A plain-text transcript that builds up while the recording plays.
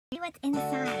what's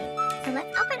inside. So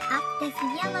let's open up this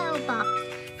yellow box.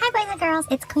 Hi boys and girls,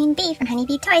 it's Queen Bee from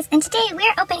Honeybee Toys, and today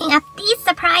we're opening up these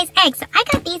surprise eggs. So I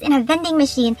got these in a vending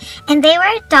machine and they were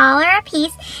 $1 a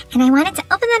piece, and I wanted to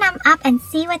open them up and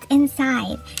see what's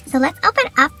inside. So let's open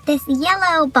up this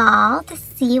yellow ball to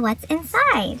see what's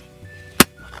inside.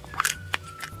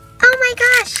 Oh my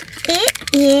gosh,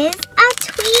 it is a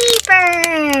Tweety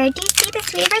bird. Do you see this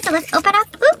Tweety bird? So let's open up.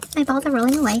 Oops, my balls are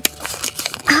rolling away.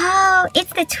 Oh,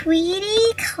 it's the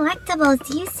Tweety collectibles.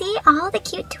 Do you see all the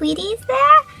cute Tweeties there?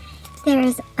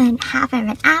 There's half of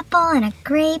an apple and a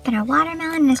grape and a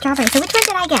watermelon and a strawberry. So which one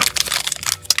did I get?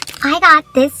 I got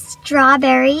this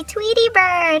strawberry Tweety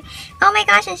bird. Oh my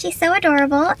gosh, and she's so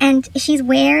adorable. And she's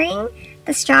wearing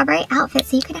the strawberry outfit,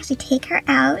 so you can actually take her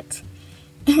out.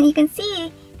 And you can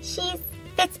see she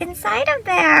fits inside of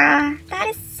there. That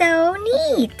is so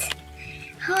neat.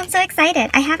 Oh, I'm so excited.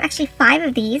 I have actually 5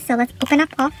 of these, so let's open up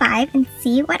all 5 and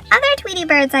see what other Tweety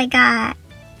birds I got.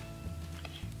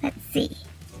 Let's see.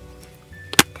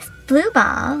 This blue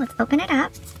ball, let's open it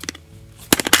up.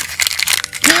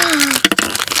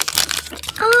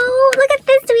 Oh, look at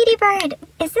this Tweety bird.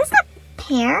 Is this a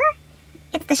pear?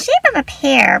 It's the shape of a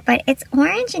pear, but it's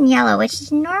orange and yellow, which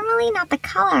is normally not the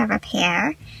color of a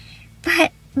pear.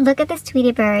 But look at this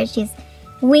Tweety bird. She's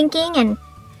winking and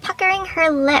puckering her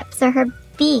lips or her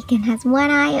beak and has one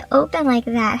eye open like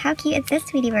that. How cute is this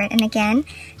Tweety bird? And again,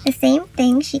 the same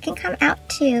thing. She can come out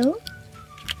too.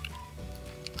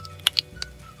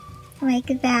 Like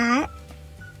that.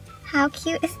 How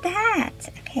cute is that?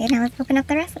 Okay, now let's open up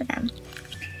the rest of them.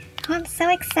 Oh, I'm so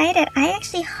excited. I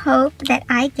actually hope that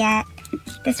I get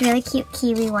this really cute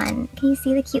kiwi one. Can you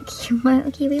see the cute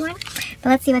kiwi one? But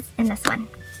let's see what's in this one.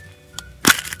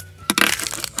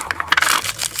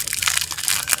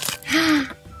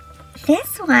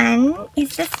 This one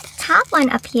is this top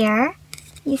one up here.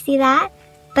 You see that?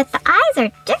 But the eyes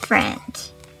are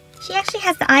different. She actually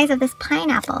has the eyes of this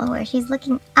pineapple where she's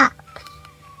looking up.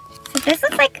 So this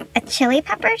looks like a chili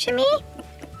pepper to me.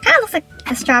 Kind of looks like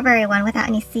the strawberry one without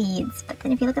any seeds. But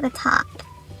then if you look at the top,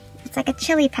 it's like a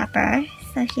chili pepper.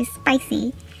 So she's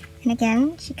spicy. And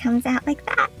again, she comes out like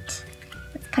that.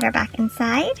 Let's put her back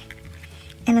inside.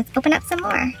 And let's open up some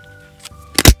more.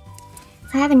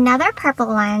 So I have another purple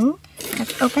one.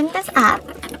 Let's open this up.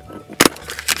 Look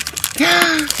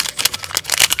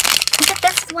at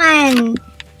this one.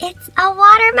 It's a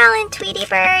watermelon Tweety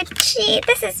bird. Gee,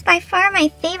 this is by far my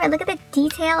favorite. Look at the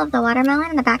detail of the watermelon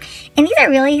in the back. And these are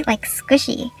really like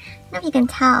squishy. I don't know if you can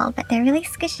tell, but they're really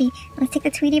squishy. Let's take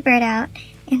the Tweety bird out.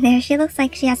 And there she looks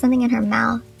like she has something in her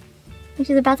mouth. And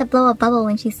she's about to blow a bubble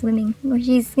when she's swimming. Or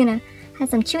she's gonna have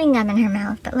some chewing gum in her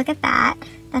mouth. But look at that.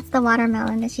 That's the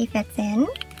watermelon that she fits in.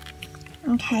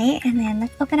 Okay, and then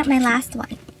let's open up my last one.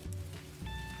 So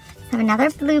I have another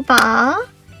blue ball.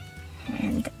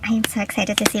 And I am so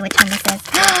excited to see which one this is.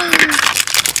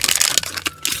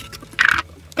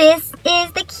 This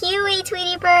is the kiwi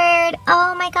Tweety bird.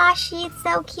 Oh my gosh, she's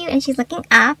so cute. And she's looking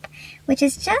up, which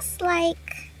is just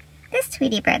like this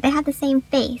Tweety bird. They have the same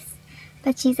face.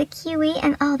 But she's a kiwi,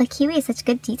 and oh, the kiwi is such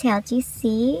good detail. Do you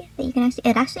see that you can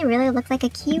actually, it actually really looks like a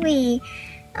kiwi.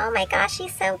 Oh my gosh,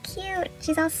 she's so cute.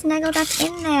 She's all snuggled up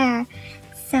in there.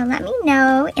 So let me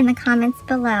know in the comments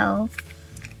below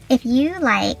if you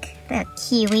like the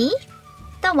kiwi,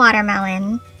 the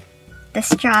watermelon, the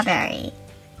strawberry,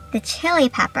 the chili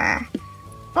pepper,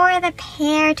 or the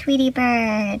pear Tweety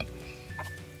bird.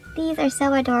 These are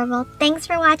so adorable. Thanks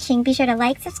for watching. Be sure to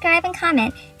like, subscribe, and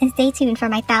comment, and stay tuned for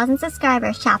my 1,000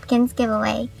 subscriber Shopkins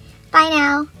giveaway. Bye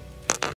now.